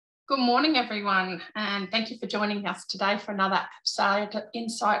Good morning, everyone, and thank you for joining us today for another episode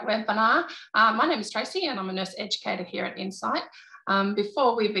Insight webinar. My name is Tracy and I'm a nurse educator here at Insight.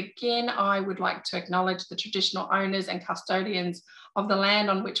 Before we begin, I would like to acknowledge the traditional owners and custodians of the land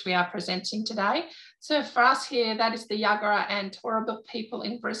on which we are presenting today. So for us here, that is the Yagara and Comorbid people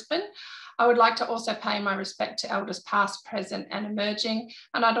in Brisbane. I would like to also pay my respect to elders past, present and emerging.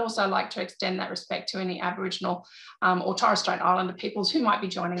 And I'd also like to extend that respect to any Aboriginal or Torres Strait Islander peoples who might be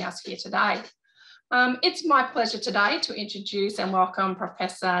joining us here today. It's my pleasure today to introduce and welcome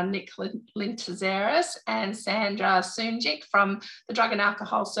Professor Nick Lintzeris and Sandra Sunjic from the Drug and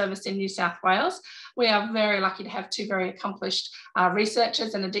Alcohol Service in New South Wales. We are very lucky to have two very accomplished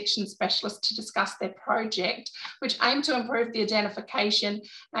researchers and addiction specialists to discuss their project, which aim to improve the identification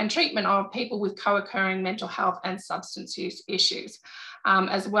and treatment of people with co-occurring mental health and substance use issues,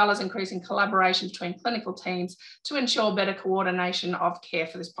 as well as increasing collaboration between clinical teams to ensure better coordination of care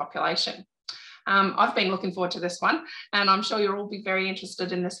for this population. I've been looking forward to this one, and I'm sure you'll all be very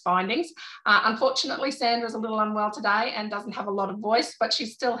interested in this findings. Unfortunately, Sandra's a little unwell today and doesn't have a lot of voice, but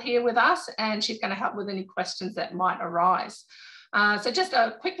she's still here with us and she's going to help with any questions that might arise. So just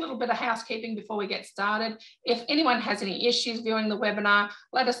a quick little bit of housekeeping before we get started. If anyone has any issues viewing the webinar,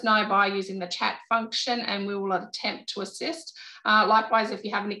 let us know by using the chat function and we will attempt to assist. Likewise, if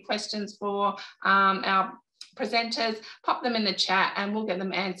you have any questions for our presenters, pop them in the chat and we'll get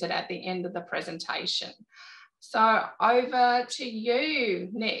them answered at the end of the presentation. So over to you,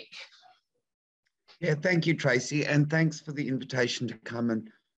 Nick. Yeah, thank you, Tracy, and thanks for the invitation to come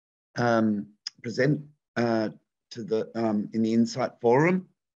and present to the in the Insight Forum.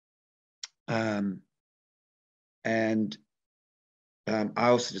 I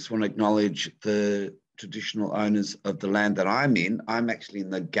also just want to acknowledge the traditional owners of the land that I'm in. I'm actually in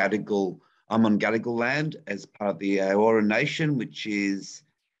the I'm on Gadigal land as part of the Eora Nation, which is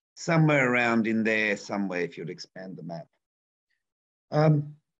somewhere around in there somewhere if you'd expand the map.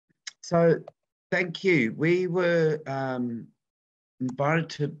 So thank you. We were invited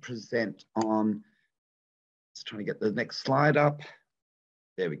to present on, just trying to get the next slide up.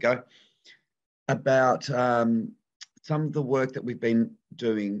 There we go. About some of the work that we've been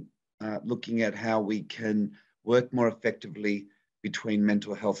doing, looking at how we can work more effectively between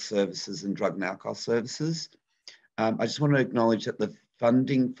mental health services and drug and alcohol services. I just want to acknowledge that the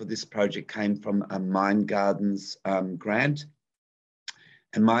funding for this project came from a Mind Gardens grant.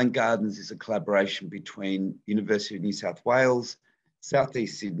 And Mind Gardens is a collaboration between University of New South Wales, South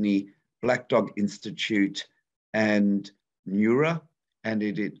East Sydney, Black Dog Institute and Neura. And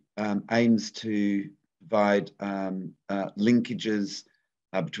it aims to provide linkages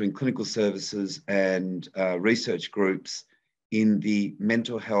between clinical services and research groups in the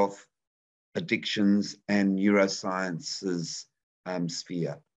mental health, addictions and neurosciences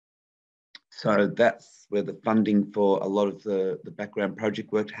sphere. So that's where the funding for a lot of the background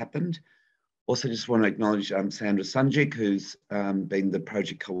project work happened. Also just want to acknowledge Sandra Sunjic, who's been the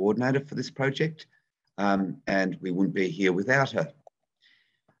project coordinator for this project, and we wouldn't be here without her.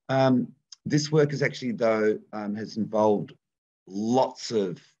 This work is actually, though, has involved lots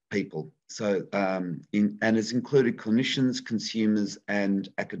of people. So, and it's included clinicians, consumers, and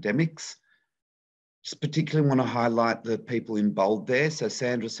academics. Just particularly want to highlight the people in bold there. So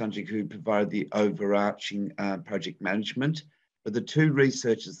Sandra Sunjic, who provided the overarching project management, but the two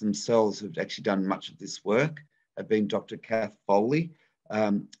researchers themselves who've actually done much of this work have been Dr. Kath Foley,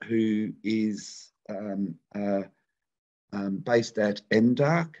 who is based at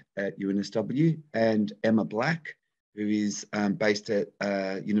NDARC at UNSW, and Emma Black, who is based at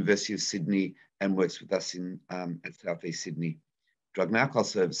University of Sydney and works with us in at South East Sydney Drug and Alcohol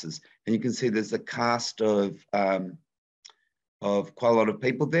Services. And you can see there's a cast of quite a lot of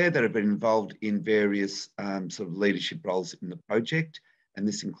people there that have been involved in various sort of leadership roles in the project. And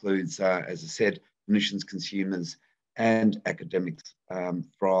this includes, as I said, clinicians, consumers, and academics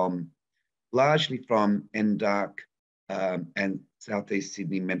largely from NDARC and South East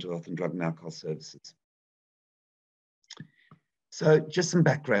Sydney Mental Health and Drug and Alcohol Services. So just some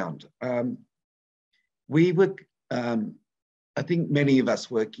background. We were, I think many of us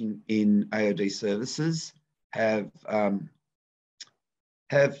working in AOD services have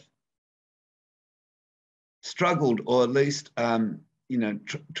struggled, or at least,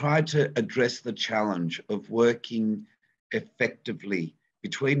 tried to address the challenge of working effectively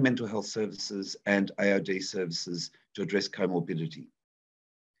between mental health services and AOD services to address comorbidity.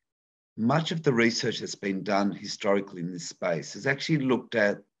 Much of the research that's been done historically in this space has actually looked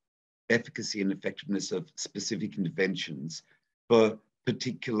at efficacy and effectiveness of specific interventions for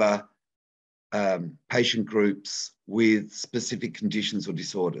particular patient groups with specific conditions or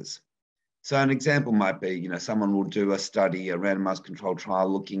disorders. So an example might be, someone will do a study, a randomized controlled trial,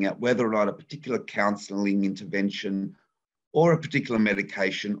 looking at whether or not a particular counselling intervention or a particular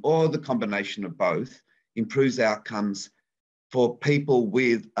medication or the combination of both improves outcomes for people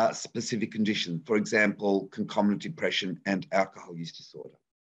with a specific condition, for example, concomitant depression and alcohol use disorder.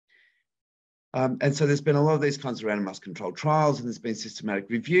 And so there's been a lot of these kinds of randomized controlled trials, and there's been systematic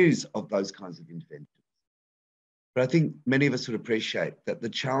reviews of those kinds of interventions. But I think many of us would appreciate that the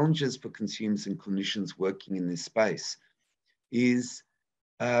challenges for consumers and clinicians working in this space is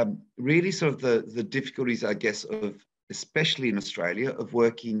really sort of the difficulties, I guess, of, especially in Australia, of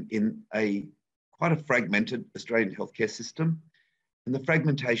working in quite a fragmented Australian healthcare system. And the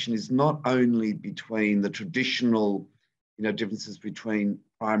fragmentation is not only between the traditional, differences between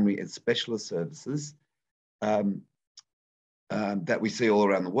primary and specialist services that we see all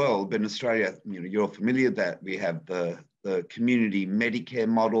around the world, but in Australia, you're familiar that we have the community Medicare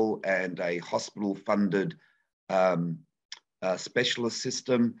model and a hospital-funded specialist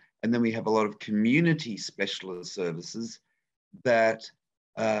system, and then we have a lot of community specialist services that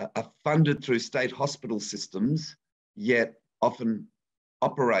are funded through state hospital systems, yet often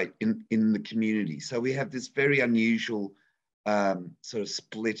operate in the community. So we have this very unusual sort of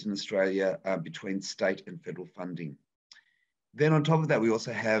split in Australia between state and federal funding. Then on top of that, we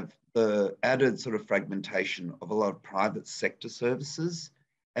also have the added sort of fragmentation of a lot of private sector services,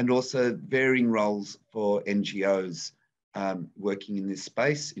 and also varying roles for NGOs working in this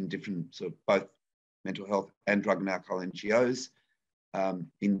space in different sort of both mental health and drug and alcohol NGOs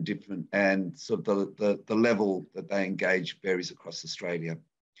in different, and sort of the level that they engage varies across Australia.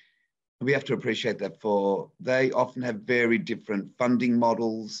 And we have to appreciate that they often have very different funding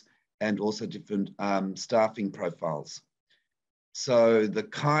models and also different staffing profiles. So the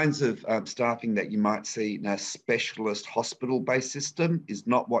kinds of staffing that you might see in a specialist hospital-based system is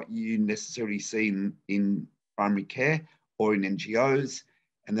not what you necessarily see in primary care or in NGOs.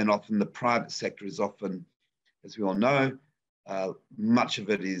 And then often the private sector is often, as we all know, much of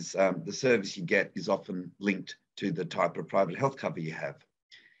it is the service you get is often linked to the type of private health cover you have.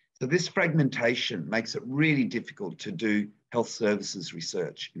 So this fragmentation makes it really difficult to do health services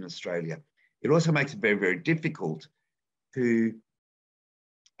research in Australia. It also makes it very, very difficult to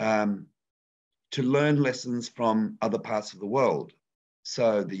learn lessons from other parts of the world.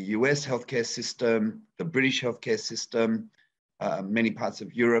 So the US healthcare system, the British healthcare system, many parts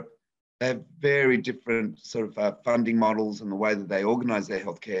of Europe, they have very different sort of funding models and the way that they organize their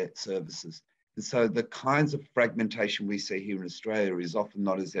healthcare services. And so the kinds of fragmentation we see here in Australia is often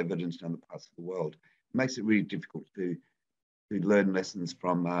not as evident in other parts of the world. It makes it really difficult to learn lessons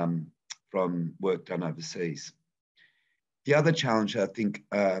from work done overseas. The other challenge I think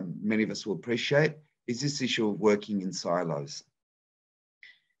many of us will appreciate is this issue of working in silos.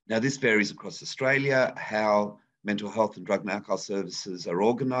 Now, this varies across Australia. How mental health and drug and alcohol services are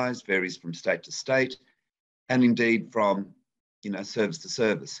organised varies from state to state, and indeed from service to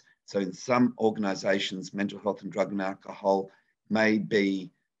service. So in some organisations, mental health and drug and alcohol may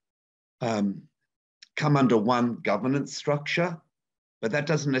be come under one governance structure, but that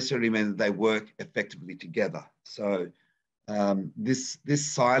doesn't necessarily mean that they work effectively together. So this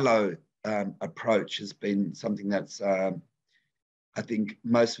silo approach has been something that's, I think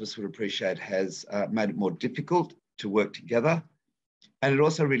most of us would appreciate, has made it more difficult to work together. And it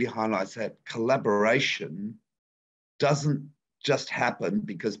also really highlights that collaboration doesn't just happen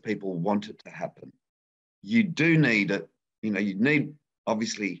because people want it to happen. You do need it, you need,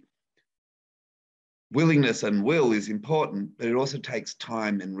 obviously, willingness and will is important, but it also takes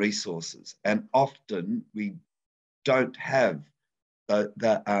time and resources. And often we don't have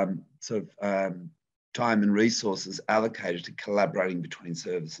the sort of time and resources allocated to collaborating between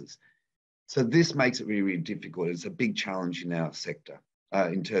services. So this makes it really, really difficult. It's a big challenge in our sector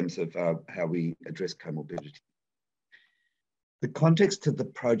in terms of how we address comorbidity. The context of the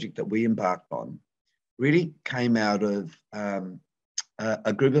project that we embarked on really came out of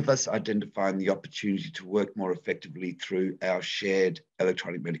a group of us identifying the opportunity to work more effectively through our shared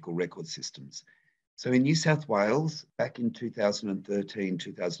electronic medical record systems. So in New South Wales, back in 2013,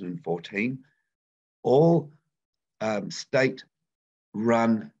 2014, all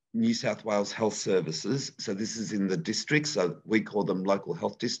state-run New South Wales health services, so this is in the districts, so we call them local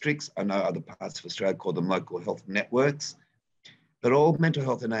health districts. I know other parts of Australia call them local health networks, but all mental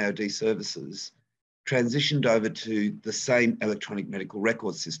health and AOD services transitioned over to the same electronic medical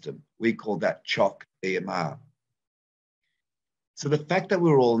record system. We call that CHOC EMR. So the fact that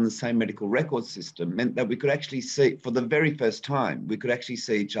we were all in the same medical record system meant that we could actually see, for the very first time, we could actually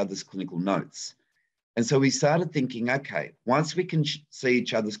see each other's clinical notes. And so we started thinking, okay, once we can see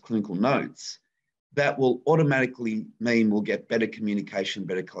each other's clinical notes, that will automatically mean we'll get better communication,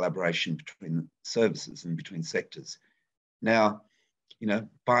 better collaboration between services and between sectors. Now,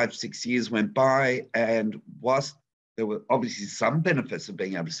 5, 6 years went by, and whilst there were obviously some benefits of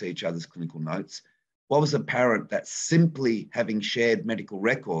being able to see each other's clinical notes, what was apparent that simply having shared medical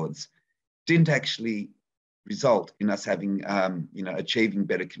records didn't actually result in us having, achieving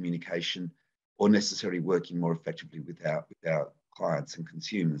better communication or necessarily working more effectively with our clients and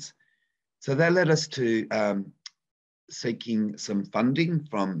consumers. So that led us to seeking some funding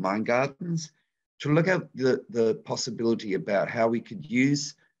from Mind Gardens to look at the possibility about how we could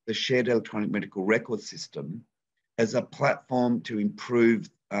use the shared electronic medical record system as a platform to improve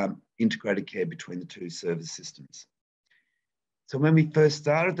integrated care between the two service systems. So when we first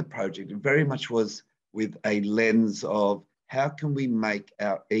started the project, it very much was with a lens of how can we make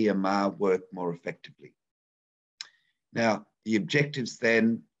our EMR work more effectively. Now, the objectives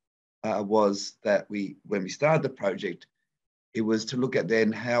then was that when we started the project, it was to look at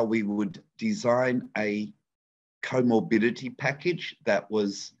then how we would design a comorbidity package that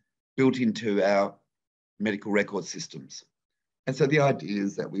was built into our medical record systems. And so the idea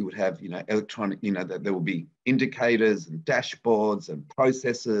is that we would have, electronic, that there will be indicators and dashboards and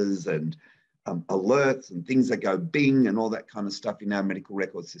processes and alerts and things that go bing and all that kind of stuff in our medical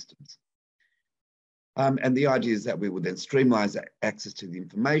record systems. And the idea is that we would then streamline access to the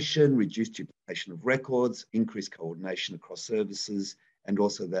information, reduce duplication of records, increase coordination across services, and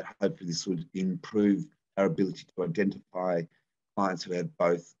also that hopefully this would improve our ability to identify clients who had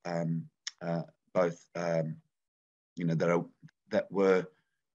that were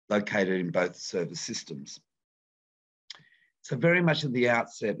located in both service systems. So very much at the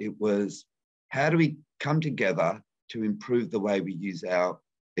outset, it was how do we come together to improve the way we use our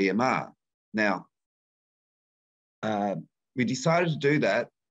EMR? Now, we decided to do that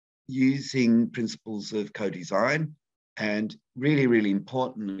using principles of co-design, and really, really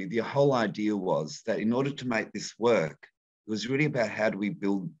importantly, the whole idea was that in order to make this work, it was really about how do we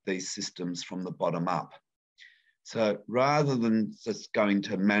build these systems from the bottom up. So rather than just going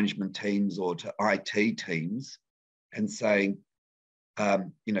to management teams or to IT teams and saying,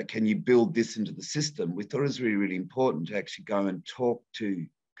 can you build this into the system? We thought it was really, really important to actually go and talk to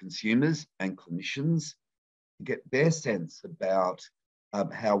consumers and clinicians, get their sense about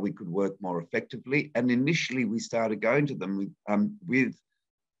how we could work more effectively. And initially we started going to them with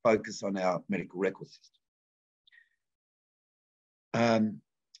focus on our medical record system.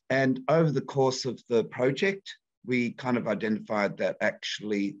 And over the course of the project, we kind of identified that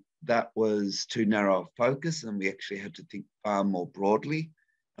actually that was too narrow a focus, and we actually had to think far more broadly.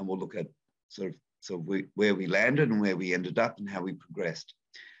 And we'll look at sort of where we landed and where we ended up and how we progressed.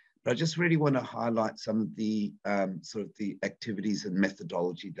 But I just really want to highlight some of the sort of the activities and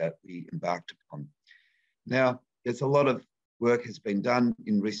methodology that we embarked upon. Now, there's a lot of work has been done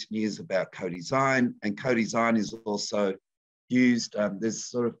in recent years about co-design, and co-design is also used. There's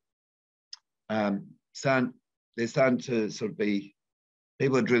sort of starting to sort of be,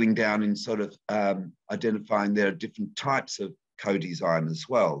 people are drilling down in sort of identifying there are different types of co-design as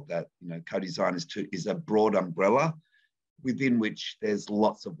well. That co-design is a broad umbrella within which there's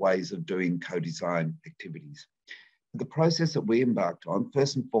lots of ways of doing co-design activities. The process that we embarked on,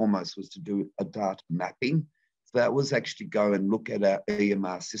 first and foremost, was to do a data mapping. So that was actually go and look at our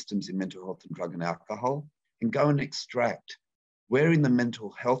EMR systems in mental health and drug and alcohol and go and extract where in the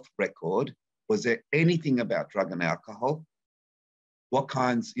mental health record was there anything about drug and alcohol? What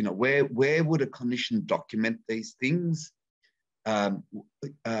kinds, where would a clinician document these things? Were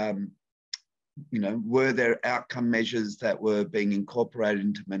there outcome measures that were being incorporated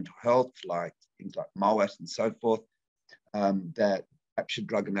into mental health, like things like MOAT and so forth, that captured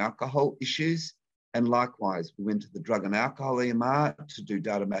drug and alcohol issues? And likewise, we went to the drug and alcohol EMR to do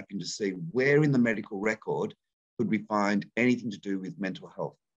data mapping to see where in the medical record could we find anything to do with mental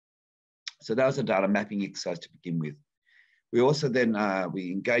health. So that was a data mapping exercise to begin with. We also then,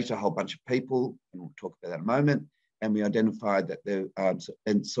 we engaged a whole bunch of people, and we'll talk about that in a moment, and we identified that there,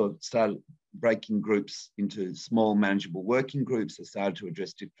 and sort of started breaking groups into small manageable working groups that started to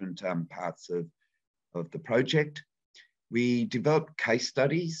address different parts of the project. We developed case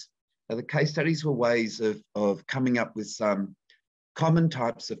studies. Now, the case studies were ways of coming up with some common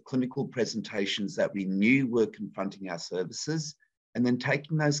types of clinical presentations that we knew were confronting our services, and then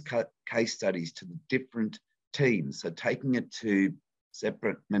taking those case studies to the different teams. So taking it to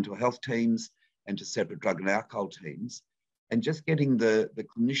separate mental health teams and to separate drug and alcohol teams, and just getting the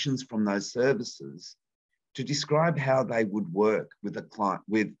clinicians from those services to describe how they would work with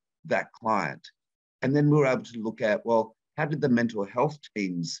that client. And then we were able to look at, well, how did the mental health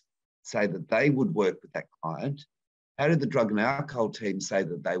teams say that they would work with that client? How did the drug and alcohol team say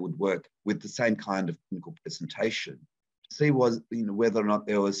that they would work with the same kind of clinical presentation? To see whether or not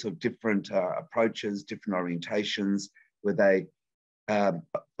there was sort of different approaches, different orientations, were they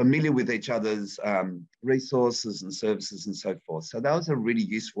familiar with each other's resources and services and so forth. So that was a really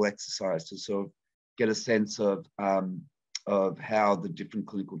useful exercise to sort of get a sense of how the different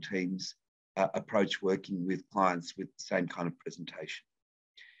clinical teams approach working with clients with the same kind of presentation.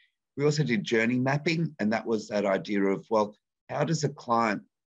 We also did journey mapping, and that was that idea of, well, how does a client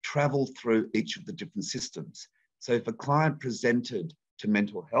travel through each of the different systems? So if a client presented to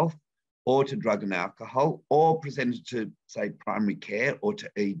mental health or to drug and alcohol, or presented to, say, primary care or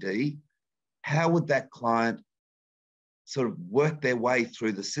to ED, how would that client sort of work their way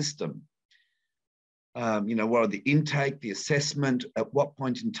through the system? What are the intake, the assessment? At what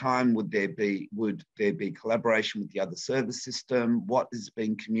point in time would there be collaboration with the other service system? What is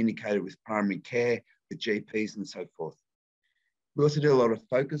being communicated with primary care, with GPs, and so forth? We also do a lot of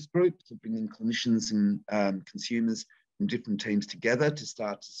focus groups to bring in clinicians and consumers from different teams together to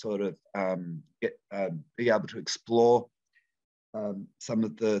start to sort of be able to explore some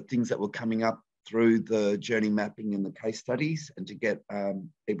of the things that were coming up through the journey mapping and the case studies, and to get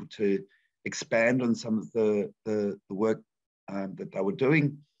people to expand on some of the work that they were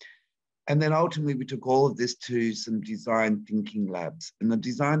doing. And then ultimately we took all of this to some design thinking labs. And the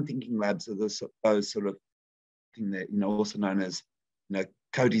design thinking labs are those sort of thing that, also known as,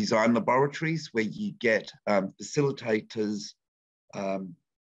 co-design laboratories, where you get facilitators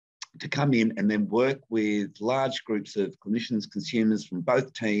to come in and then work with large groups of clinicians, consumers from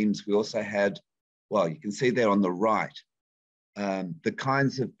both teams. We also had, well, you can see there on the right, the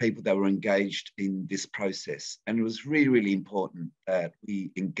kinds of people that were engaged in this process. And it was really, really important that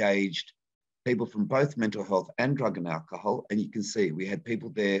we engaged people from both mental health and drug and alcohol. And you can see we had people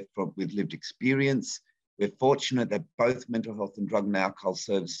there with lived experience. We're fortunate that both mental health and drug and alcohol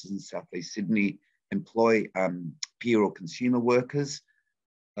services in South East Sydney employ peer or consumer workers.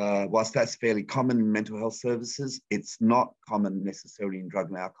 Whilst that's fairly common in mental health services, it's not common necessarily in drug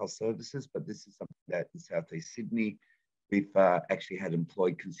and alcohol services, but this is something that in South East Sydney, we've actually had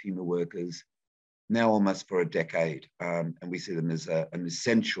employed consumer workers now almost for a decade, and we see them as an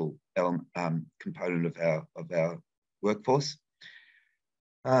essential component of our workforce.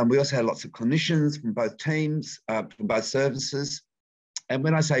 We also had lots of clinicians from both teams, from both services. And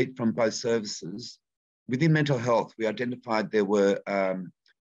when I say from both services, within mental health, we identified there were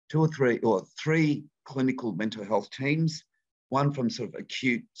three clinical mental health teams, one from sort of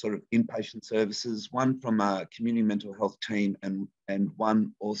acute sort of inpatient services, one from a community mental health team, and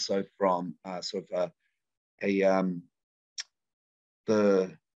one also from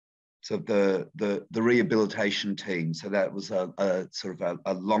the rehabilitation team. So that was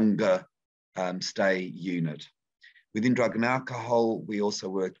a longer stay unit. Within drug and alcohol, we also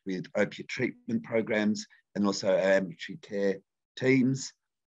worked with opiate treatment programs and also ambulatory care teams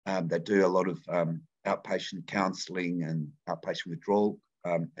that do a lot of outpatient counselling and outpatient withdrawal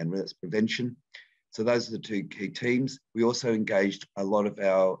and relapse prevention. So those are the two key teams. We also engaged a lot of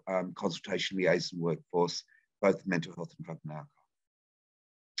our consultation liaison workforce, both mental health and drug and alcohol.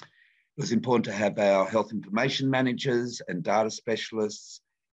 It was important to have our health information managers and data specialists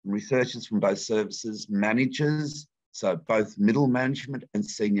and researchers from both services, managers, so both middle management and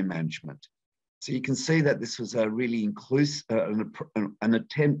senior management. So you can see that this was a really inclusive, an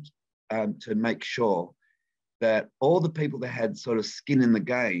attempt to make sure that all the people that had sort of skin in the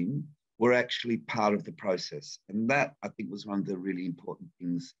game were actually part of the process. And that, I think, was one of the really important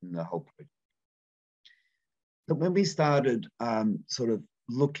things in the whole project. But when we started sort of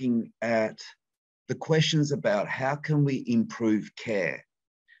looking at the questions about how can we improve care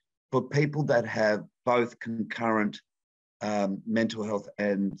for people that have both concurrent mental health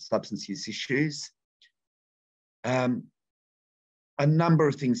and substance use issues, a number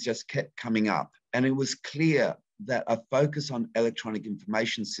of things just kept coming up. And it was clear that a focus on electronic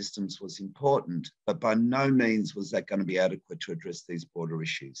information systems was important, but by no means was that going to be adequate to address these broader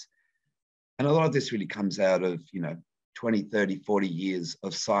issues. And a lot of this really comes out of, 20, 30, 40 years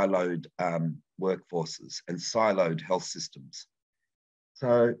of siloed workforces and siloed health systems.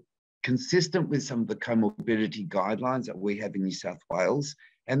 So consistent with some of the comorbidity guidelines that we have in New South Wales,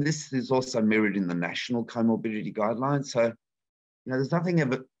 and this is also mirrored in the national comorbidity guidelines. So, there's nothing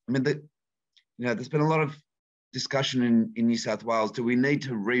ever, there's been a lot of discussion in New South Wales. Do we need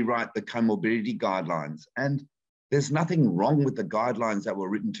to rewrite the comorbidity guidelines? And there's nothing wrong with the guidelines that were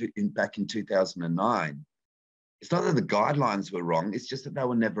written back in 2009. It's not that the guidelines were wrong, it's just that they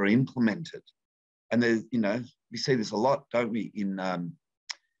were never implemented. And there's, we see this a lot, don't we, in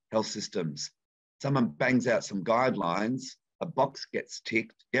health systems. Someone bangs out some guidelines, a box gets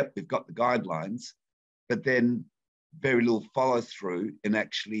ticked, yep, we've got the guidelines, but then very little follow through in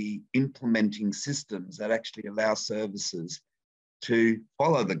actually implementing systems that actually allow services to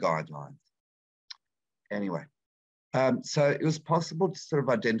follow the guidelines. Anyway, so it was possible to sort of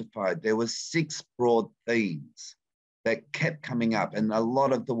identify, there were 6 broad themes that kept coming up, and a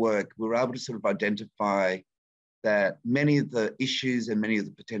lot of the work, we were able to sort of identify that many of the issues and many of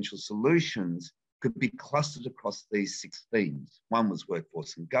the potential solutions could be clustered across these 6 themes. One was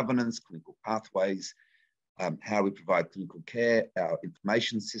workforce and governance, clinical pathways, how we provide clinical care, our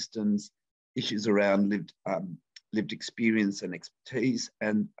information systems, issues around lived experience and expertise,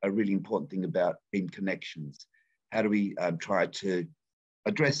 and a really important thing about team connections. How do we try to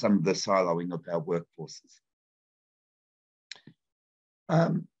address some of the siloing of our workforces?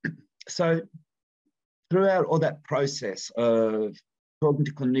 So throughout all that process of talking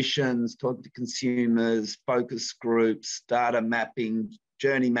to clinicians, talking to consumers, focus groups, data mapping,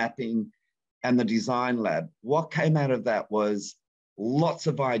 journey mapping, and the design lab, what came out of that was lots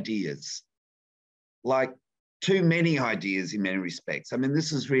of ideas, like too many ideas in many respects. I mean,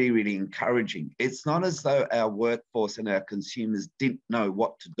 this is really, really encouraging. It's not as though our workforce and our consumers didn't know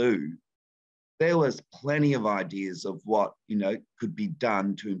what to do. There was plenty of ideas of what, could be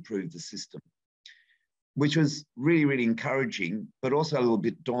done to improve the system, which was really, really encouraging, but also a little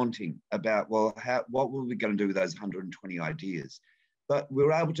bit daunting about, well, what were we going to do with those 120 ideas? But we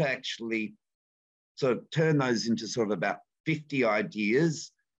were able to actually sort of turn those into sort of about 50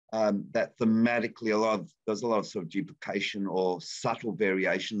 ideas that thematically there's a lot of sort of duplication or subtle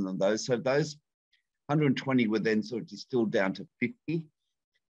variation on those. So those 120 were then sort of distilled down to 50,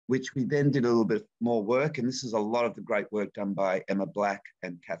 which we then did a little bit more work. And this is a lot of the great work done by Emma Black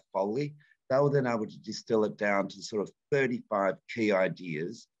and Kath Foley. They were then able to distill it down to sort of 35 key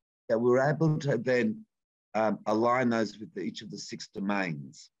ideas that we were able to then align those with each of the 6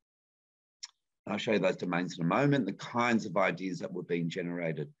 domains. I'll show you those domains in a moment, the kinds of ideas that were being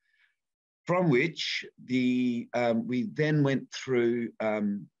generated. From which we then went through a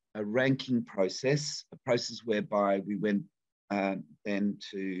ranking process, a process whereby we went then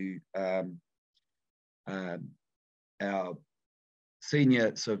to our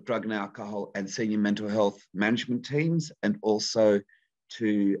senior sort of drug and alcohol and senior mental health management teams, and also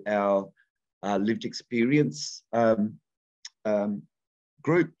to our lived experience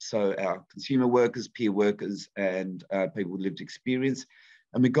group, so our consumer workers, peer workers, and people with lived experience.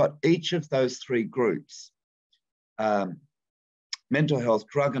 And we got each of those 3 groups, mental health,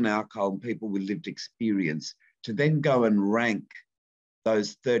 drug and alcohol, and people with lived experience, to then go and rank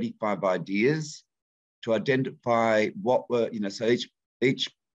those 35 ideas to identify what were, so each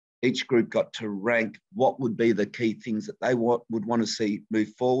group got to rank what would be the key things that they would want to see move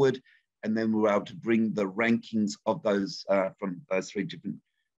forward. And then we were able to bring the rankings of those from those 3 different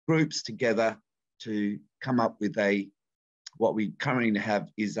groups together to come up with what we currently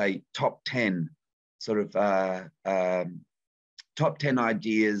have is a top 10 sort of top 10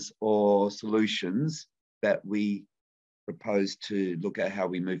 ideas or solutions that we propose to look at how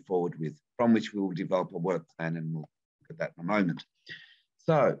we move forward with, from which we will develop a work plan, and we'll look at that in a moment.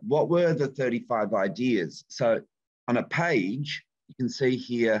 So what were the 35 ideas? So on a page, you can see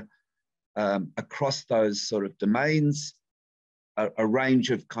here across those sort of domains, a range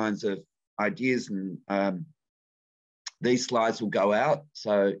of kinds of ideas, and these slides will go out,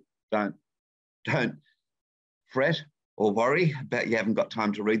 so don't fret or worry about you haven't got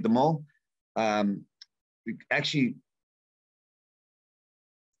time to read them all. Actually,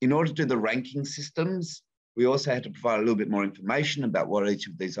 in order to do the ranking systems, we also had to provide a little bit more information about what each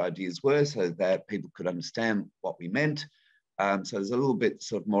of these ideas were so that people could understand what we meant. So there's a little bit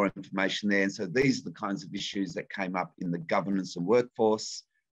sort of more information there. And so these are the kinds of issues that came up in the governance and workforce.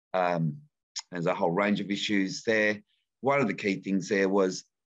 There's a whole range of issues there. One of the key things there was,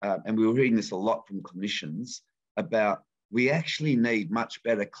 and we were reading this a lot from clinicians, about we actually need much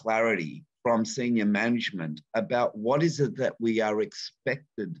better clarity from senior management about what is it that we are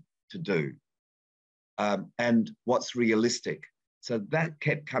expected to do and what's realistic. So that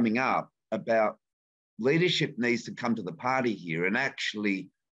kept coming up about leadership needs to come to the party here and actually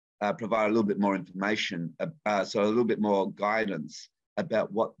provide a little bit more information, so a little bit more guidance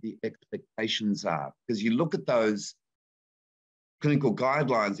about what the expectations are. Because you look at those clinical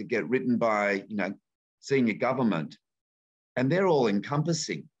guidelines that get written by, senior government, and they're all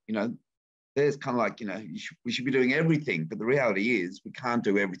encompassing. there's kind of like, we should be doing everything, but the reality is we can't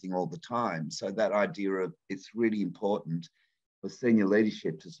do everything all the time. So that idea of it's really important for senior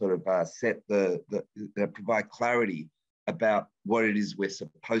leadership to sort of set provide clarity about what it is we're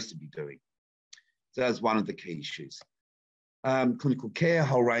supposed to be doing. So that's one of the key issues. Clinical care, a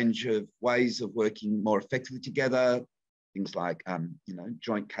whole range of ways of working more effectively together, things like,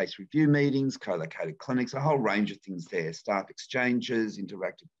 joint case review meetings, co-located clinics, a whole range of things there, staff exchanges,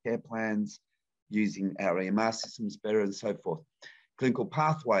 interactive care plans, using our EMR systems better and so forth. Clinical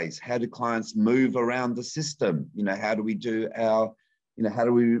pathways, how do clients move around the system? How do we do how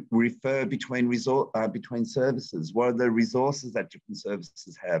do we refer between services? What are the resources that different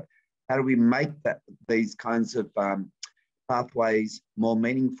services have? How do we make these kinds of pathways more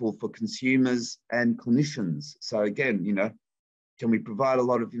meaningful for consumers and clinicians? So again, can we provide a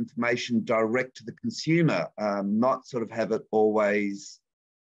lot of information direct to the consumer, not sort of have it always,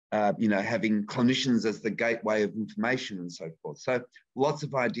 having clinicians as the gateway of information and so forth. So lots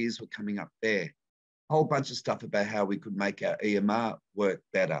of ideas were coming up there. A whole bunch of stuff about how we could make our EMR work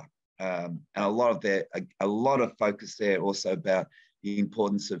better. And a lot of focus there also about the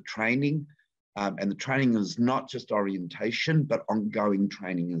importance of training. And the training is not just orientation, but ongoing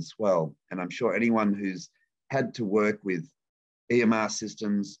training as well. And I'm sure anyone who's had to work with EMR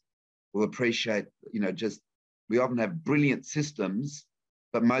systems will appreciate, we often have brilliant systems,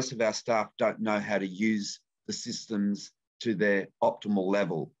 but most of our staff don't know how to use the systems to their optimal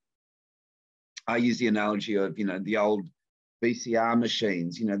level. I use the analogy of, the old VCR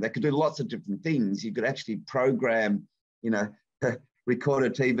machines, they could do lots of different things. You could actually program, record a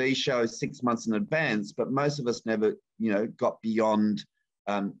TV show 6 months in advance, but most of us never, got beyond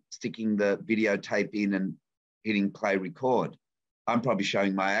sticking the videotape in and hitting play record. I'm probably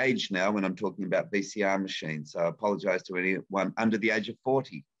showing my age now when I'm talking about VCR machines, so I apologize to anyone under the age of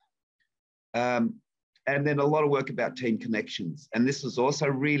 40. And then a lot of work about team connections. And this was also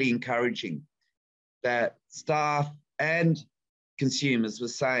really encouraging that staff and consumers were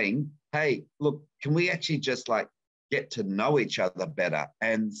saying, hey, look, can we actually just get to know each other better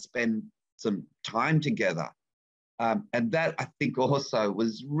and spend some time together? And that, I think, also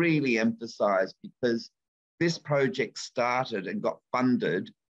was really emphasized because this project started and got funded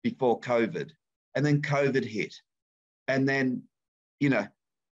before COVID, and then COVID hit. And then,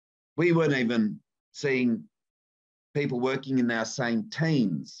 we weren't even seeing people working in our same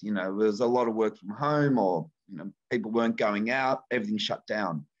teams. There was a lot of work from home, or, people weren't going out, everything shut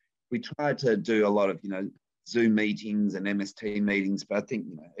down. We tried to do a lot of, Zoom meetings and MST meetings, but I think,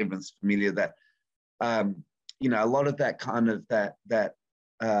 everyone's familiar that, a lot of that kind of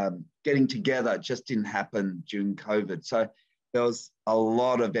getting together just didn't happen during COVID. So there was a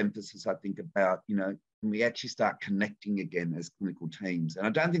lot of emphasis, I think, about, can we actually start connecting again as clinical teams? And I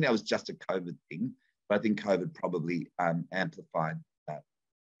don't think that was just a COVID thing, but I think COVID probably amplified that.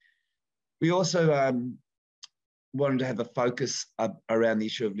 We also wanted to have a focus around the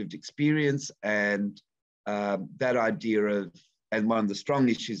issue of lived experience, and that idea of, and one of the strong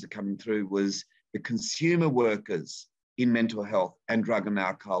issues that coming through was the consumer workers in mental health and drug and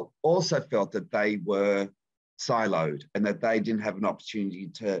alcohol also felt that they were siloed and that they didn't have an opportunity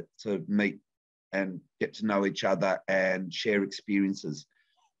to meet and get to know each other and share experiences.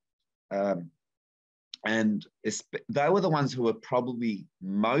 And they were the ones who were probably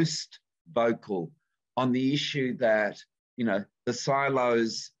most vocal on the issue that, the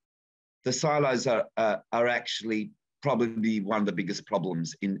silos are actually probably one of the biggest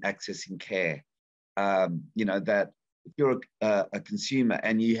problems in accessing care. That if you're a consumer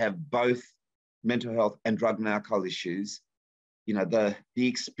and you have both mental health and drug and alcohol issues, the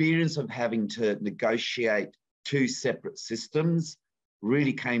experience of having to negotiate two separate systems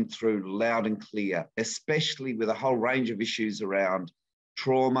really came through loud and clear, especially with a whole range of issues around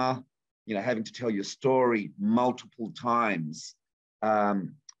trauma, having to tell your story multiple times.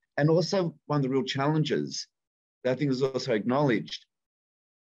 And also one of the real challenges that I think was also acknowledged,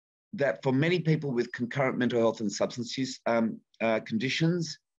 that for many people with concurrent mental health and substance use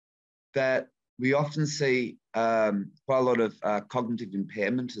conditions, that we often see quite a lot of cognitive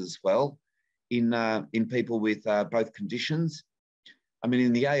impairment as well in people with both conditions. I mean,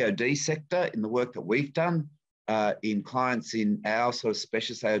 in the AOD sector, in the work that we've done, in clients in our sort of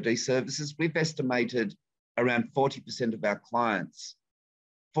specialist AOD services, we've estimated around 40% of our clients,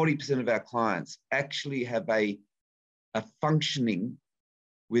 40% of our clients actually have a functioning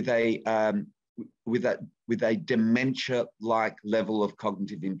with a dementia-like level of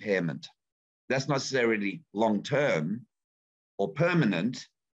cognitive impairment. That's not necessarily long-term or permanent,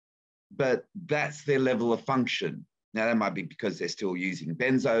 but that's their level of function. Now, that might be because they're still using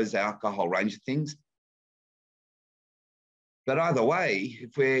benzos, alcohol, a whole range of things. But either way,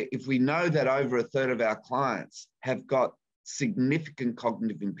 if we know that over a third of our clients have got significant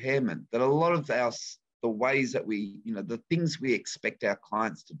cognitive impairment, that a lot of the ways that the things we expect our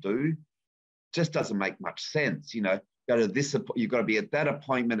clients to do just doesn't make much sense. You've got to be at that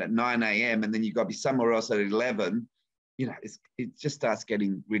appointment at 9 a.m. and then you've got to be somewhere else at 11. It just starts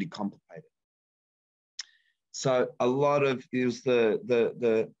getting really complicated. So a lot of it was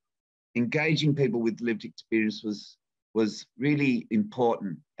the engaging people with lived experience was really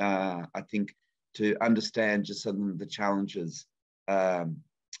important, I think, to understand just some of the challenges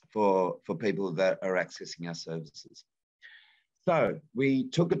for people that are accessing our services. So we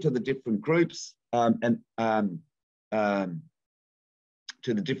took it to the different groups and to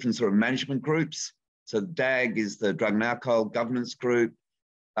the different sort of management groups. So DAG is the Drug and Alcohol Governance Group,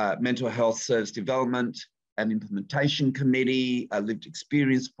 Mental Health Service Development and Implementation Committee, a Lived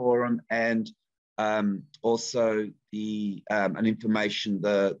Experience Forum, and also the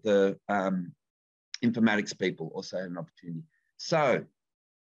informatics people also had an opportunity. So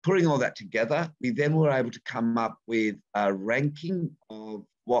putting all that together, we then were able to come up with a ranking of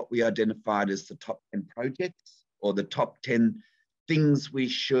what we identified as the top 10 projects or the top 10 things we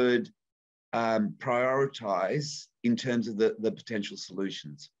should prioritize in terms of the potential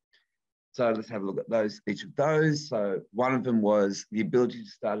solutions. So let's have a look at each of those. So one of them was the ability to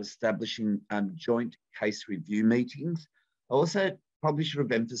start establishing joint case review meetings. I also probably should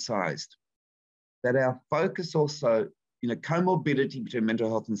have emphasized that our focus also, comorbidity between mental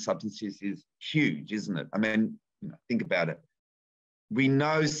health and substance use is huge, isn't it? I mean, think about it. We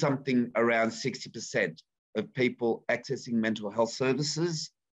know something around 60% of people accessing mental health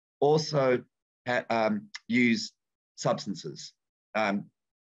services also use substances,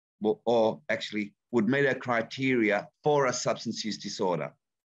 or actually would meet our criteria for a substance use disorder.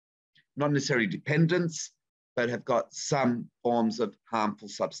 Not necessarily dependence, but have got some forms of harmful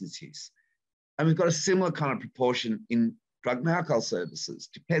substance use. And we've got a similar kind of proportion in drug and alcohol services.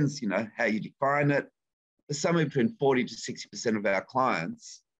 Depends, how you define it. Somewhere between 40 to 60% of our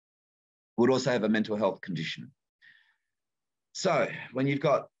clients would also have a mental health condition. So when you've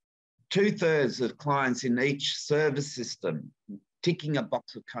got 2/3 of clients in each service system ticking a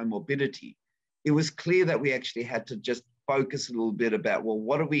box of comorbidity, it was clear that we actually had to just focus a little bit about, well,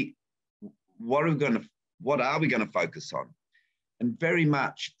 what are we going to focus on? And very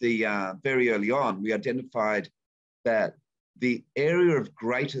much very early on, we identified that the area of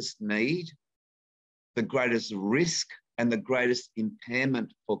greatest need, the greatest risk, and the greatest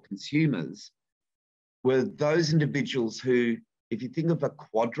impairment for consumers were those individuals who, if you think of a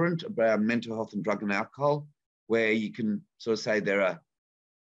quadrant around mental health and drug and alcohol, where you can sort of say there are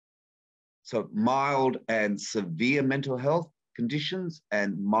sort of mild and severe mental health conditions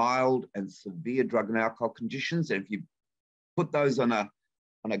and mild and severe drug and alcohol conditions. And if you put those on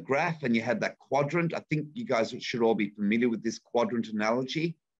a graph and you had that quadrant, I think you guys should all be familiar with this quadrant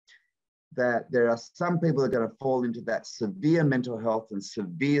analogy, that there are some people that are going to fall into that severe mental health and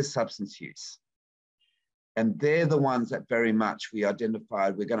severe substance use. And they're the ones that very much we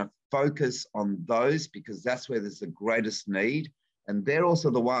identified we're going to focus on those because that's where there's the greatest need. And they're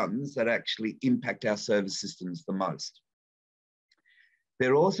also the ones that actually impact our service systems the most.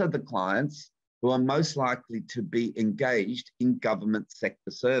 They're also the clients who are most likely to be engaged in government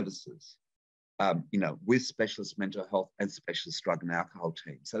sector services, with specialist mental health and specialist drug and alcohol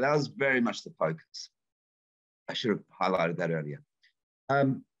teams. So that was very much the focus. I should have highlighted that earlier.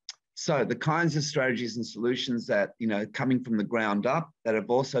 So the kinds of strategies and solutions that, coming from the ground up that have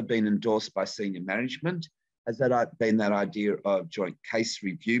also been endorsed by senior management has been that idea of joint case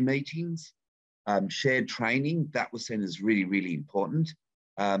review meetings, shared training. That was seen as really, really important.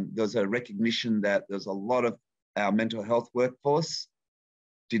 There's a recognition that there's a lot of our mental health workforce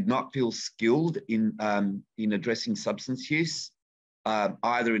did not feel skilled in addressing substance use,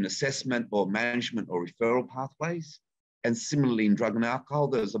 either in assessment or management or referral pathways. And similarly in drug and alcohol,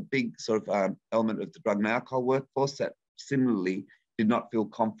 there's a big sort of element of the drug and alcohol workforce that similarly did not feel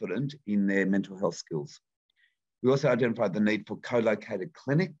confident in their mental health skills. We also identified the need for co-located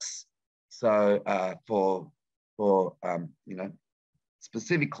clinics. So for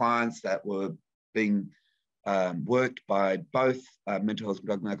specific clients that were being worked by both mental health and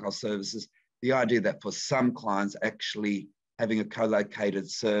drug and alcohol services, the idea that for some clients actually having a co-located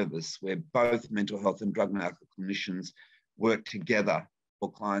service where both mental health and drug and alcohol clinicians work together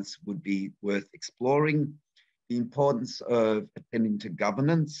for clients would be worth exploring. The importance of attending to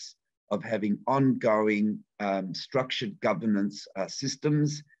governance, of having ongoing structured governance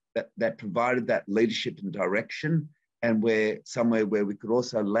systems that provided that leadership and direction and somewhere where we could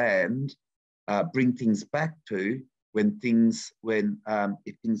also land, bring things back to if things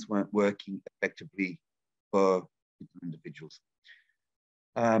weren't working effectively for individuals.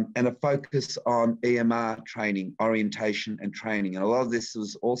 And a focus on EMR training, orientation and training. And a lot of this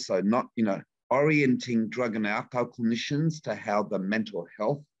was also not, orienting drug and alcohol clinicians to how the mental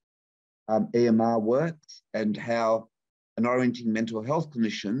health EMR works, and orienting mental health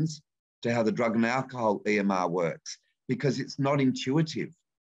clinicians to how the drug and alcohol EMR works, because it's not intuitive.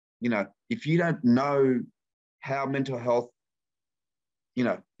 If you don't know how mental health,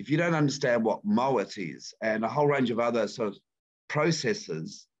 if you don't understand what MOAT is and a whole range of other sort of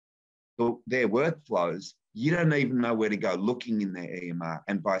processes, their workflows, you don't even know where to go looking in their EMR,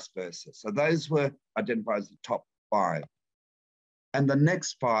 and vice versa. So those were identified as the top 5. And the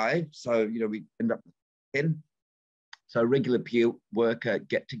next 5, so, we end up with 10. So regular peer worker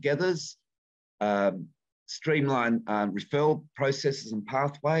get-togethers, streamline referral processes and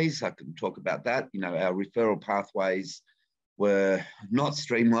pathways. I can talk about that. Our referral pathways were not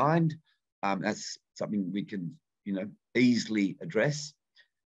streamlined. That's something we can, easily address.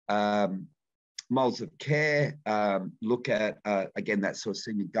 Modes of care, look at, again, that sort of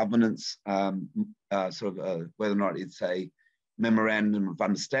senior governance, whether or not it's a memorandum of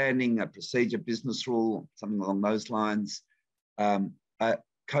understanding, a procedure, business rule, something along those lines.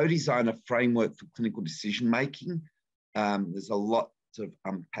 Co-design a framework for clinical decision-making. There's a lot to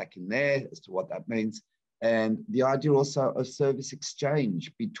unpack in there as to what that means. And the idea also of service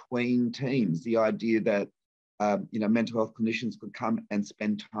exchange between teams, the idea that mental health clinicians could come and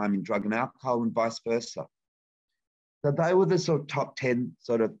spend time in drug and alcohol and vice versa. So they were the sort of top 10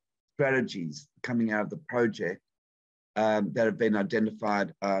 sort of strategies coming out of the project that have been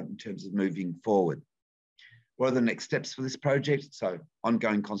identified in terms of moving forward. What are the next steps for this project? So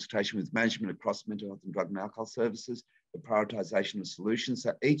ongoing consultation with management across mental health and drug and alcohol services, the prioritisation of solutions.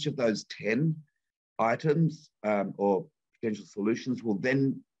 So each of those 10 items or potential solutions will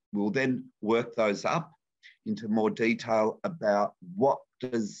then work those up into more detail about what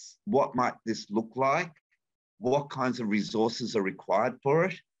might this look like, what kinds of resources are required for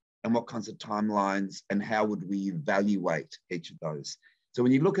it, and what kinds of timelines, and how would we evaluate each of those. So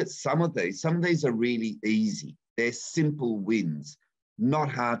when you look at some of these are really easy. They're simple wins,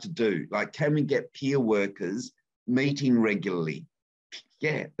 not hard to do. Like, can we get peer workers meeting regularly?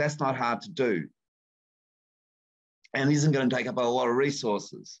 Yeah, that's not hard to do, and isn't going to take up a lot of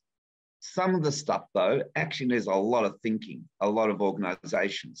resources. Some of the stuff, though, actually there's a lot of thinking, a lot of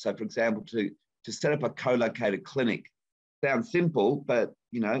organisation. So, for example, to set up a co-located clinic sounds simple, but,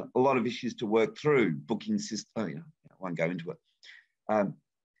 a lot of issues to work through, booking system, I won't go into it.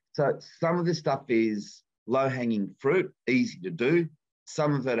 So some of this stuff is low-hanging fruit, easy to do.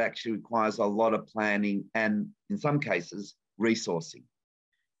 Some of it actually requires a lot of planning and, in some cases, resourcing.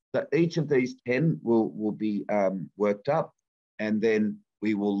 So each of these 10 will be worked up, and then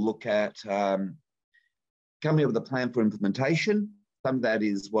we will look at coming up with a plan for implementation. Some of that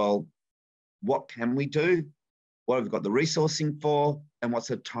is, well, what can we do? What have we got the resourcing for? And what's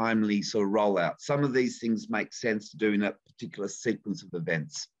a timely sort of rollout? Some of these things make sense to do in a particular sequence of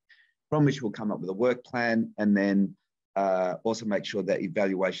events, from which we'll come up with a work plan, and then also make sure that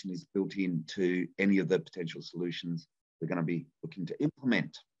evaluation is built into any of the potential solutions we're going to be looking to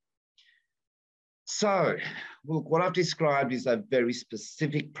implement. So, look, what I've described is a very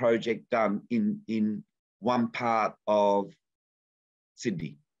specific project done in one part of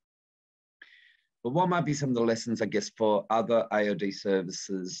Sydney. But what might be some of the lessons, I guess, for other AOD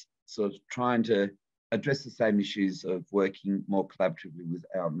services, sort of trying to address the same issues of working more collaboratively with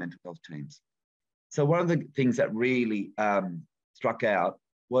our mental health teams? So one of the things that really struck out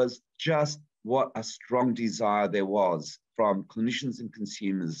was just what a strong desire there was from clinicians and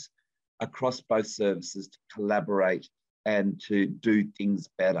consumers across both services to collaborate and to do things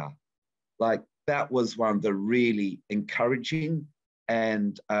better. Like, that was one of the really encouraging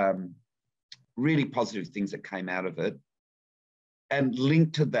and really positive things that came out of it. And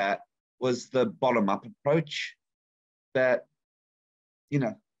linked to that was the bottom-up approach that,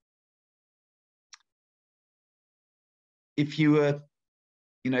 if you were,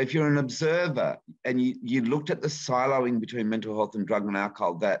 if you're an observer and you looked at the siloing between mental health and drug and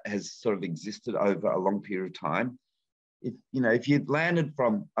alcohol that has sort of existed over a long period of time, if you'd landed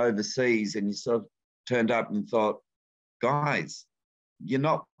from overseas and you sort of turned up and thought, guys, you're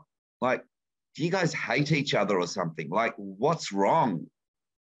not, like, do you guys hate each other or something? Like, what's wrong?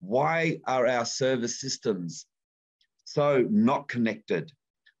 Why are our service systems so not connected?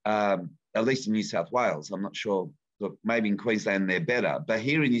 At least in New South Wales. I'm not sure look, maybe in Queensland they're better, but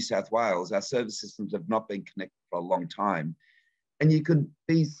here in New South Wales, our service systems have not been connected for a long time. And you could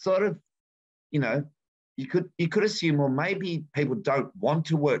be sort of, you know, you could assume, well, maybe people don't want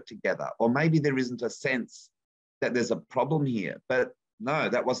to work together, or maybe there isn't a sense that there's a problem here. But no,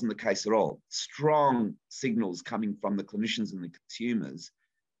 that wasn't the case at all. Strong signals coming from the clinicians and the consumers.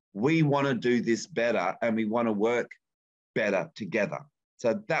 We want to do this better and we want to work better together.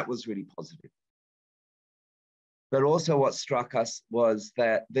 So that was really positive. But also what struck us was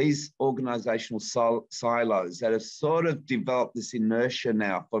that these organizational silos that have sort of developed this inertia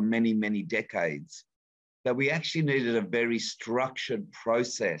now for many, many decades, that we actually needed a very structured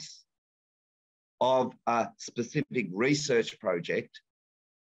process of a specific research project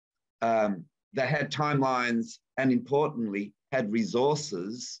that had timelines and, importantly, had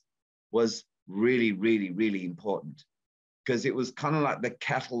resources, was really, really, really important, because it was kind of like the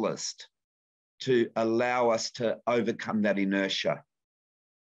catalyst to allow us to overcome that inertia.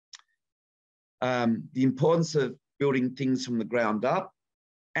 The importance of building things from the ground up,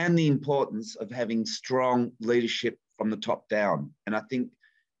 and the importance of having strong leadership from the top down. And I think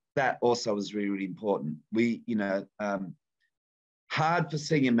that also was really, really important. We, you know, hard for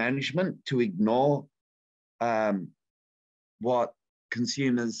senior management to ignore what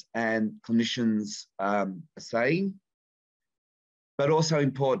consumers and clinicians are saying, but also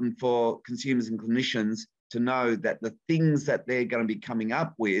important for consumers and clinicians to know that the things that they're going to be coming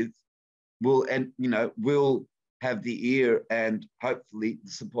up with will, and you know, will have the ear and hopefully the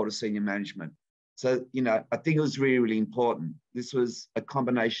support of senior management. So, you know, I think it was really, really important. This was a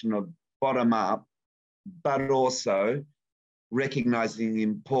combination of bottom up, but also recognizing the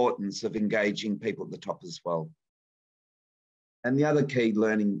importance of engaging people at the top as well. And the other key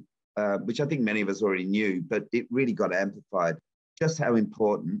learning, which I think many of us already knew, but it really got amplified, just how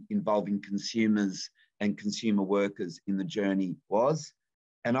important involving consumers and consumer workers in the journey was.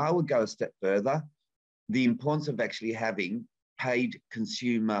 And I would go a step further, the importance of actually having paid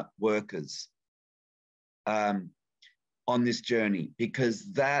consumer workers on this journey,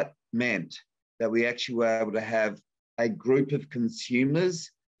 because that meant that we actually were able to have a group of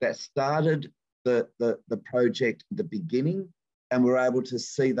consumers that started the project at the beginning, and were able to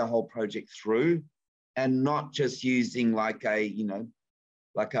see the whole project through, and not just using like a, you know,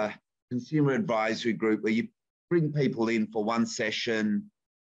 like a consumer advisory group where you bring people in for one session,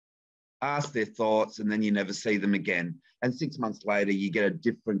 ask their thoughts, and then you never see them again. And 6 months later, you get a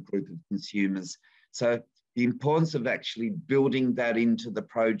different group of consumers. So the importance of actually building that into the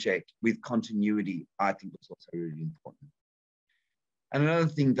project with continuity, I think, was also really important. And another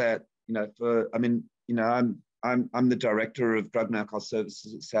thing that, you know, I'm the director of Drug and Alcohol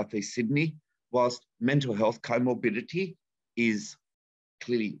Services at South East Sydney. Whilst mental health comorbidity is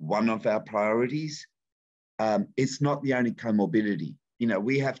clearly one of our priorities, it's not the only comorbidity. You know,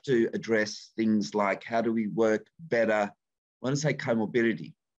 we have to address things like, how do we work better? When I say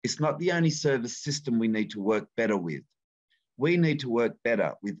comorbidity, it's not the only service system we need to work better with. We need to work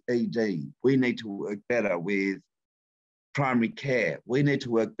better with ED. We need to work better with primary care. We need to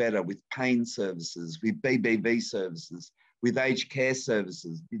work better with pain services, with BBV services, with aged care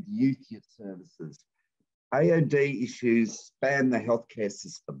services, with youth services. AOD issues span the healthcare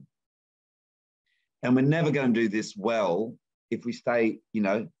system. And we're never going to do this well if we stay, you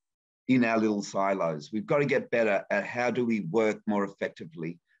know, in our little silos. We've got to get better at how do we work more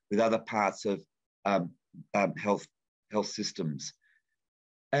effectively with other parts of health systems.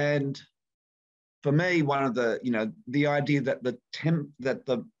 And for me, one of the, you know, the idea that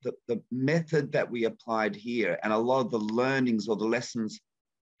the method that we applied here, and a lot of the learnings or the lessons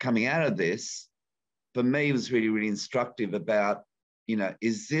coming out of this, for me was really, really instructive about, you know,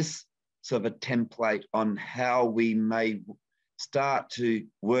 is this sort of a template on how we may start to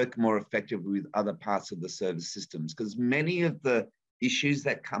work more effectively with other parts of the service systems? Because many of the issues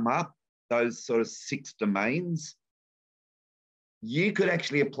that come up, those sort of 6 domains, you could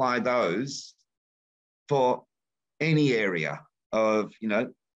actually apply those for any area of, you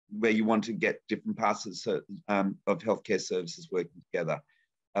know, where you want to get different parts of healthcare services working together,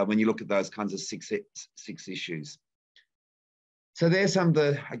 when you look at those kinds of six issues. So there's some of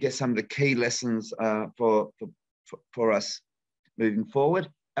the, I guess, some of the key lessons for us moving forward.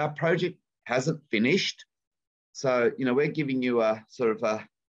 Our project hasn't finished. So, you know, we're giving you a sort of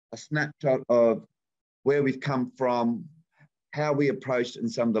a snapshot of where we've come from, how we approached, and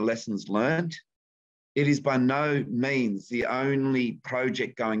some of the lessons learned. It is by no means the only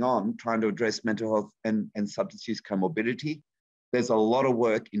project going on trying to address mental health and substance use comorbidity. There's a lot of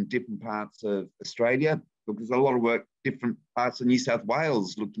work in different parts of Australia. There's a lot of work different parts of New South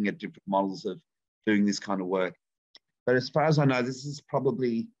Wales looking at different models of doing this kind of work. But as far as I know, this is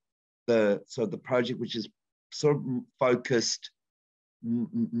probably the project which is sort of focused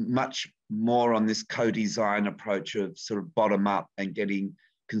much more on this co-design approach of sort of bottom up and getting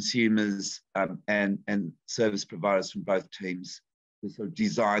consumers and service providers from both teams to sort of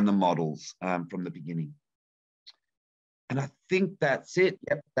design the models from the beginning. And I think that's it.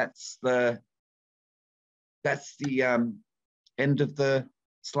 Yep, that's the end of the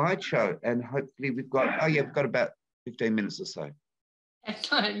slideshow. And hopefully we've got, we've got about 15 minutes or so.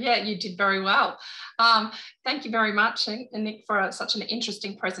 Excellent. Yeah, you did very well. Thank you very much, Nick, for such an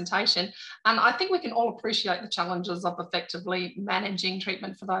interesting presentation. And I think we can all appreciate the challenges of effectively managing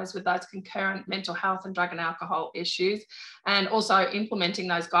treatment for those with those concurrent mental health and drug and alcohol issues, and also implementing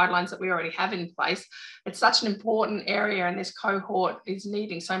those guidelines that we already have in place. It's such an important area, and this cohort is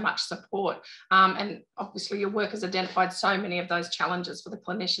needing so much support. And obviously your work has identified so many of those challenges for the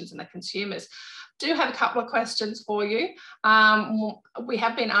clinicians and the consumers. Do have a couple of questions for you. We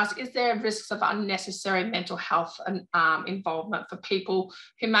have been asked, is there risks of unnecessary mental health involvement for people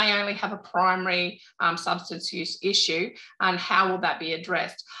who may only have a primary substance use issue, and how will that be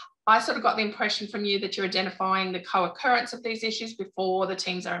addressed? I sort of got the impression from you that you're identifying the co-occurrence of these issues before the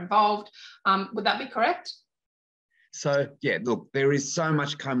teams are involved. Would that be correct? So, yeah, look, there is so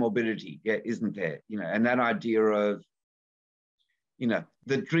much comorbidity, isn't there? And that idea of,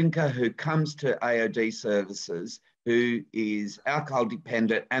 the drinker who comes to AOD services who is alcohol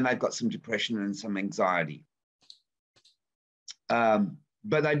dependent and they've got some depression and some anxiety. But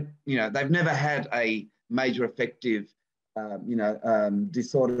they've never had a major effective,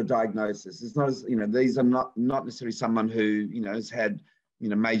 disorder diagnosis. It's not as, these are not necessarily someone who, has had,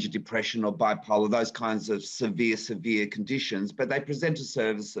 major depression or bipolar, those kinds of severe conditions, but they present to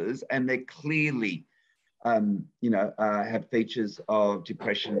services and they're clearly have features of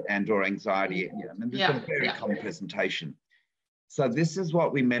depression and or anxiety. And this is a very common presentation. So this is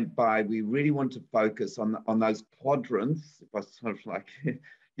what we meant by, we really want to focus on those quadrants. If I sort of like,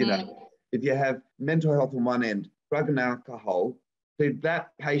 if you have mental health on one end, drug and alcohol, so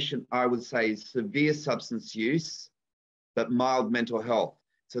that patient, I would say, is severe substance use, but mild mental health.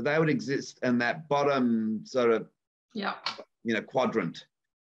 So they would exist in that bottom sort of, quadrant.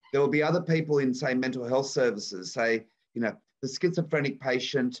 There will be other people in, say, mental health services, say, the schizophrenic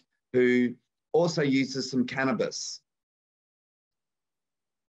patient who also uses some cannabis.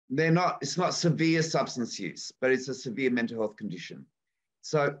 It's not severe substance use, but it's a severe mental health condition.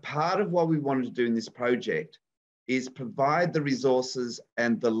 So part of what we wanted to do in this project is provide the resources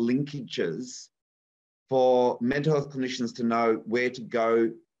and the linkages for mental health clinicians to know where to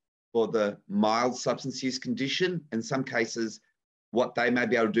go for the mild substance use condition, in some cases, what they may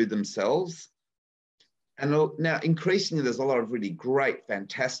be able to do themselves. And now increasingly, there's a lot of really great,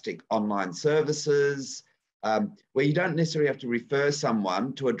 fantastic online services where you don't necessarily have to refer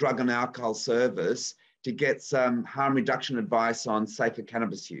someone to a drug and alcohol service to get some harm reduction advice on safer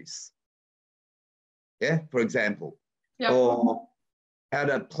cannabis use. For example, or how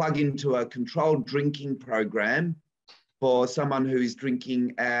to plug into a controlled drinking program for someone who is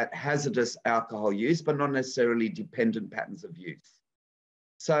drinking at hazardous alcohol use, but not necessarily dependent patterns of use.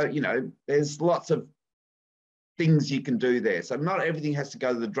 So, there's lots of things you can do there. So not everything has to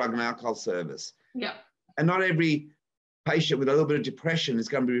go to the drug and alcohol service. And not every patient with a little bit of depression is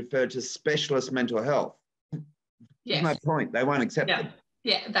going to be referred to specialist mental health. There's no point. They won't accept them.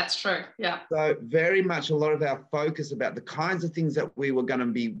 Yeah, that's true. So very much a lot of our focus about the kinds of things that we were going to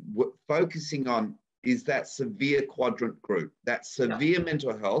be focusing on is that severe quadrant group, that severe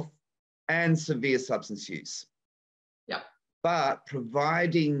mental health and severe substance use. But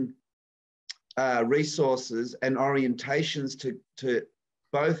providing resources and orientations to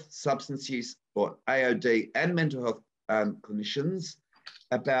both substance use or AOD and mental health clinicians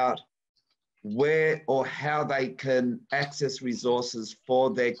about where or how they can access resources for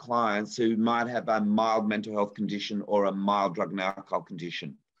their clients who might have a mild mental health condition or a mild drug and alcohol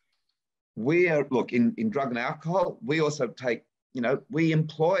condition. Look, in drug and alcohol, we also take, we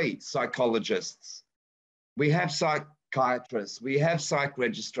employ psychologists. We have psychiatrists, we have psych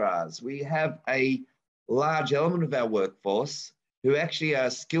registrars, we have a large element of our workforce who actually are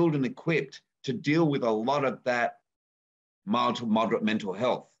skilled and equipped to deal with a lot of that mild to moderate mental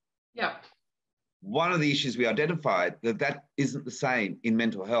health. One of the issues we identified that isn't the same in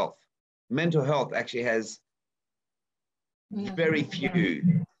mental health. Mental health actually has very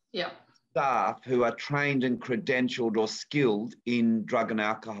few staff who are trained and credentialed or skilled in drug and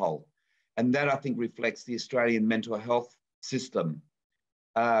alcohol. And that, I think, reflects the Australian mental health system.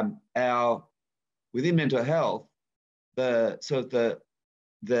 Within mental health, the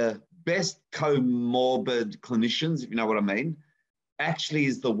best comorbid clinicians, if you know what I mean, actually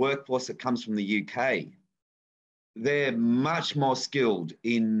is the workforce that comes from the UK. They're much more skilled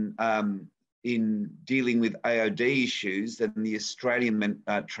in dealing with AOD issues than the Australian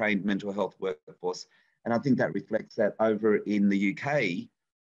trained mental health workforce. And I think that reflects that over in the UK.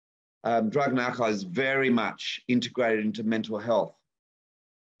 Drug and alcohol is very much integrated into mental health.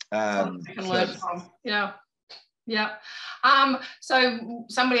 Yeah. Yeah. So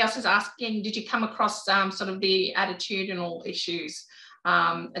somebody else is asking, did you come across sort of the attitudinal issues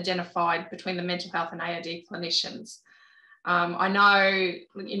identified between the mental health and AOD clinicians? I know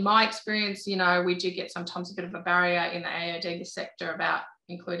in my experience, you know, we do get sometimes a bit of a barrier in the AOD sector about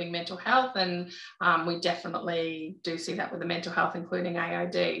including mental health, and we definitely do see that with the mental health, including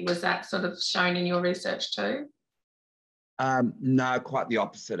AOD. Was that sort of shown in your research too? No, quite the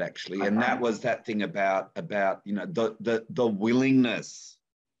opposite, actually. Okay. And that was that thing about you know, the willingness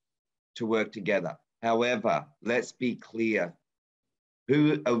to work together. However, let's be clear.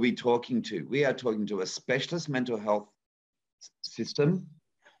 Who are we talking to? We are talking to a specialist mental health system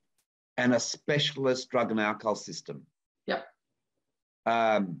and a specialist drug and alcohol system. Yep.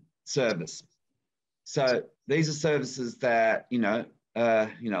 Service. So these are services that, you know,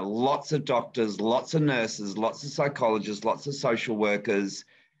 lots of doctors, lots of nurses, lots of psychologists, lots of social workers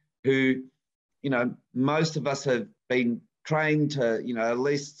who, you know, most of us have been trained to, you know, at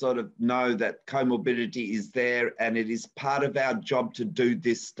least sort of know that comorbidity is there and it is part of our job to do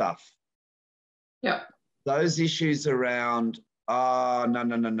this stuff. Yeah. Those issues around, oh, no,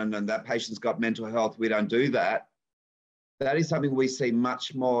 that patient's got mental health, we don't do that. That is something we see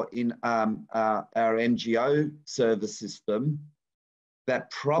much more in our NGO service system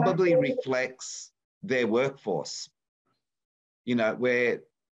that probably reflects their workforce, you know, where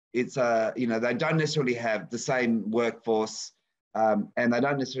it's you know, they don't necessarily have the same workforce and they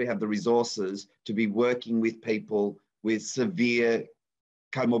don't necessarily have the resources to be working with people with severe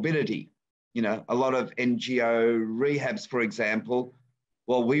comorbidity. You know, a lot of NGO rehabs, for example,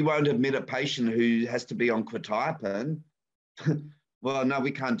 well, we won't admit a patient who has to be on quetiapine. Well, no,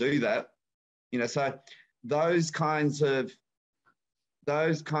 we can't do that. You know, so those kinds of sort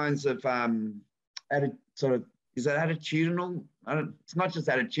of, is that attitudinal? It's not just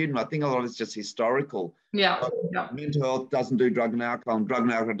attitudinal. I think a lot of it's just historical. Yeah. Mental health doesn't do drug and alcohol, and drug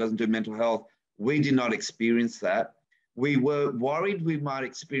and alcohol doesn't do mental health. We did not experience that. We were worried we might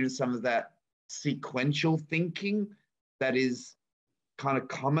experience some of that sequential thinking that is kind of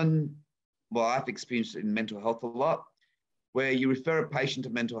common. Well, I've experienced it in mental health a lot, where you refer a patient to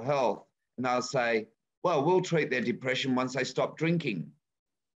mental health and they'll say, well, we'll treat their depression once they stop drinking.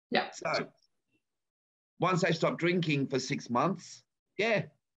 Yeah. So once they stop drinking for 6 months, yeah,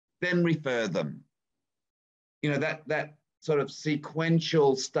 then refer them. You know, that sort of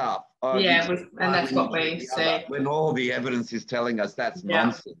sequential stuff. Yeah, and that's what we see. When all the evidence is telling us that's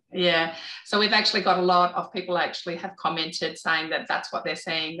nonsense. Yeah, so we've actually got a lot of people actually have commented saying that that's what they're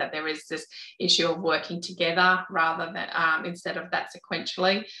seeing, that there is this issue of working together rather than instead of that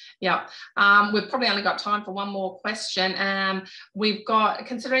sequentially. Yeah, we've probably only got time for one more question. We've got,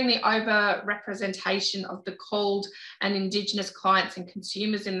 considering the over-representation of the CALD and Indigenous clients and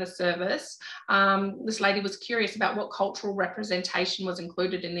consumers in the service, this lady was curious about what cultural representation was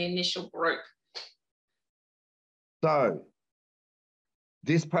included in the initial group. So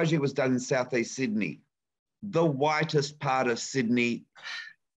this project was done in Southeast Sydney, the whitest part of Sydney.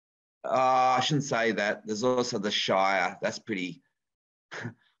 I shouldn't say that. There's also the Shire. That's pretty,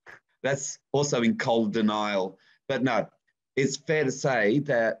 that's also in cold denial. But no, it's fair to say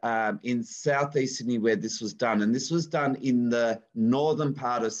that in Southeast Sydney where this was done, and this was done in the northern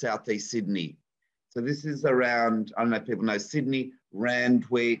part of Southeast Sydney. So this is around, I don't know if people know Sydney,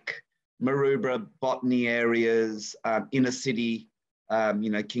 Randwick, Maroubra, Botany areas, inner city, you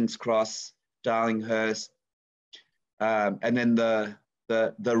know, King's Cross, Darlinghurst, and then the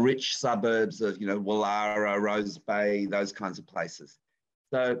rich suburbs of, you know, Wallara, Rose Bay, those kinds of places.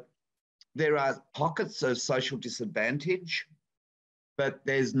 So there are pockets of social disadvantage, but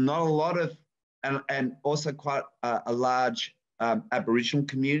there's not a lot of, and also quite a large Aboriginal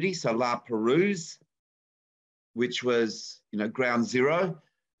community. So La Perouse, which was, you know, ground zero,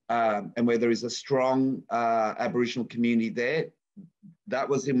 and where there is a strong Aboriginal community there, that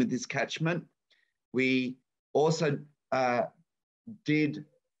was in with this catchment. We also did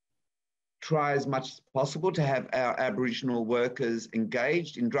try as much as possible to have our Aboriginal workers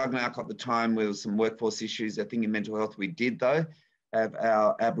engaged. In drug and alcohol at the time, there was some workforce issues. I think in mental health we did, though, have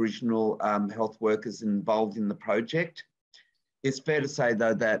our Aboriginal health workers involved in the project. It's fair to say,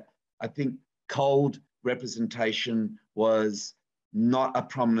 though, that I think cold representation was not a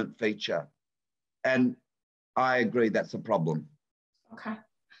prominent feature. And I agree that's a problem. Okay.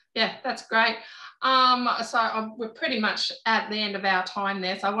 Yeah, that's great. We're pretty much at the end of our time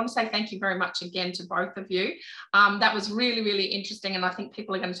there. So I want to say thank you very much again to both of you. That was really, really interesting. And I think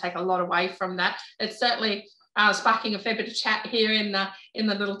people are going to take a lot away from that. It's certainly sparking a fair bit of chat here in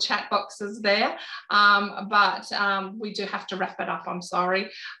the little chat boxes there. But we do have to wrap it up, I'm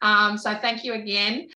sorry. So thank you again.